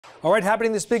All right,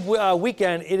 happening this big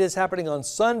weekend. It is happening on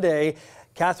Sunday.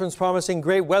 Catherine's promising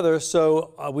great weather,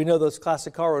 so we know those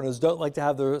classic car owners don't like to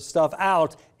have their stuff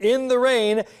out in the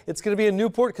rain. It's going to be in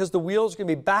Newport because the wheels are going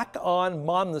to be back on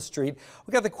Monmouth Street.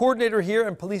 We got the coordinator here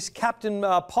and Police Captain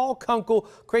Paul Kunkel.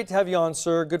 Great to have you on,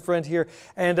 sir. Good friend here.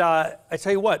 And I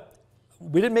tell you what,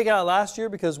 we didn't make it out last year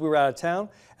because we were out of town,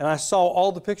 and I saw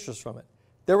all the pictures from it.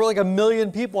 There were like 1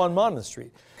 million people on Monmouth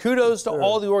Street. Kudos to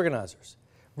all the organizers.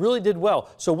 Really did well.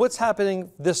 So what's happening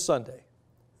this Sunday?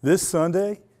 This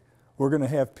Sunday, we're going to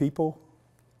have people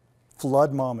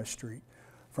flood Monmouth Street.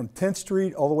 From 10th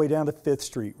Street all the way down to 5th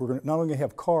Street. We're not only going to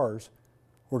have cars,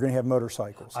 we're going to have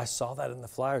motorcycles. I saw that in the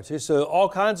flyer too. So all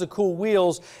kinds of cool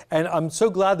wheels, and I'm so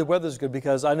glad the weather's good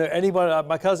because I know anybody,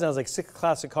 my cousin has like 6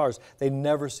 classic cars. They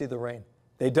never see the rain.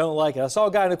 They don't like it. I saw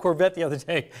a guy in a Corvette the other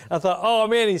day. I thought, oh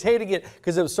man, he's hating it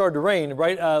because it was starting to rain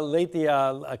right late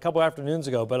a couple afternoons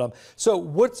ago. But so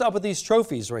what's up with these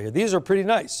trophies right here? These are pretty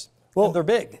nice. Well, and they're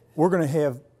big. We're going to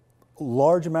have a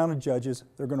large amount of judges.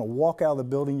 They're going to walk out of the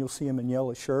building. You'll see them in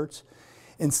yellow shirts.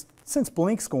 And since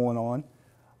Blink's going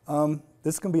on,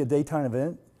 this is going to be a daytime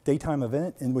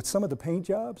event. And with some of the paint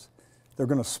jobs, they're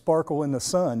going to sparkle in the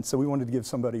sun. So we wanted to give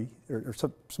somebody or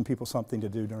some people something to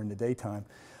do during the daytime.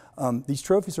 These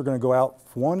trophies are going to go out.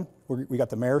 One, we got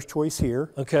the Mayor's Choice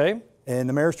here. Okay. And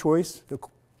the Mayor's Choice,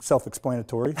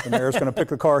 self-explanatory. The Mayor's going to pick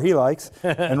the car he likes.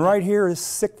 And right here is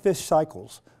Sick Fish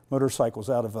Cycles,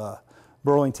 motorcycles out of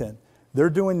Burlington. They're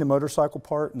doing the motorcycle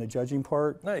part and the judging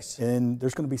part. Nice. And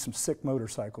there's going to be some sick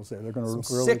motorcycles there. They're going to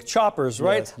some really sick choppers,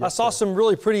 right? Yes, I saw some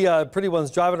really pretty ones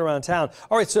driving around town.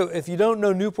 All right, so if you don't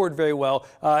know Newport very well,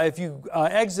 if you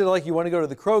exit like you want to go to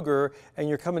the Kroger and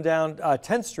you're coming down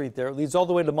 10th Street there, it leads all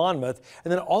the way to Monmouth,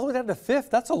 and then all the way down to 5th.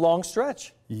 That's a long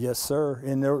stretch. Yes, sir.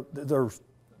 And there's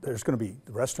going to be,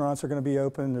 the restaurants are going to be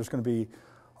open. There's going to be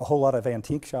a whole lot of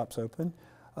antique shops open.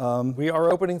 We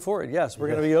are opening for it. Yes, we're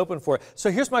going to be open for it.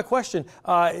 So here's my question.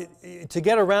 To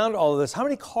get around all of this, how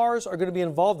many cars are going to be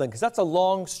involved then? Because that's a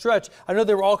long stretch. I know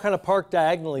they were all kind of parked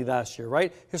diagonally last year,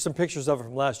 right? Here's some pictures of it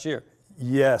from last year.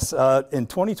 Yes. In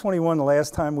 2021, the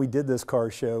last time we did this car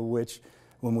show, which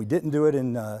when we didn't do it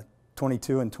in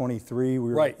 22 and 23,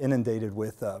 we were inundated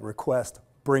with requests,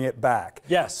 bring it back.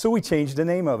 Yes. So we changed the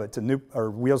name of it to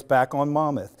Wheels Back on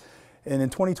Monmouth. And in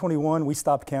 2021, we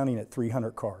stopped counting at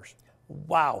 300 cars.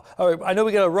 Wow. All right, I know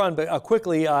we got to run, but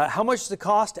quickly, how much does it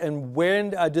cost and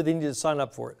when do they need to sign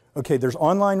up for it? Okay, there's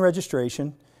online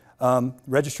registration.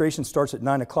 Registration starts at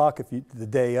 9 o'clock the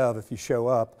day of if you show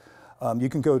up. You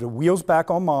can go to Wheels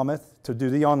Back on Monmouth to do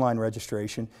the online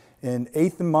registration. In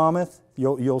 8th and Monmouth,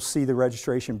 you'll see the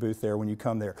registration booth there when you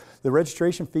come there. The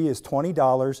registration fee is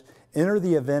 $20. Enter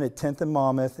the event at 10th and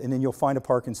Monmouth, and then you'll find a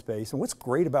parking space. And what's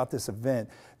great about this event,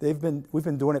 we've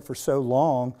been doing it for so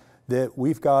long that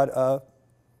we've got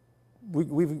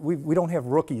we don't have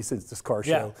rookies at this car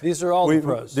show. Yeah, these are all the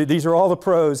pros. These are all the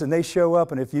pros, and they show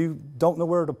up, and if you don't know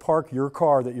where to park your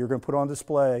car that you're going to put on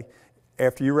display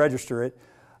after you register it,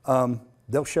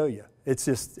 they'll show you. It's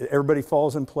just everybody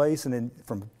falls in place, and then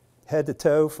from head to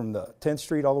toe, from the 10th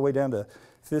Street all the way down to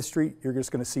 5th Street, you're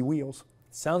just going to see wheels.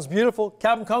 Sounds beautiful.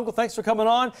 Captain Kunkel, thanks for coming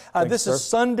on. This is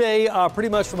Sunday pretty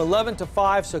much from 11 to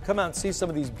 5, so come out and see some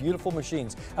of these beautiful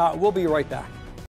machines. We'll be right back.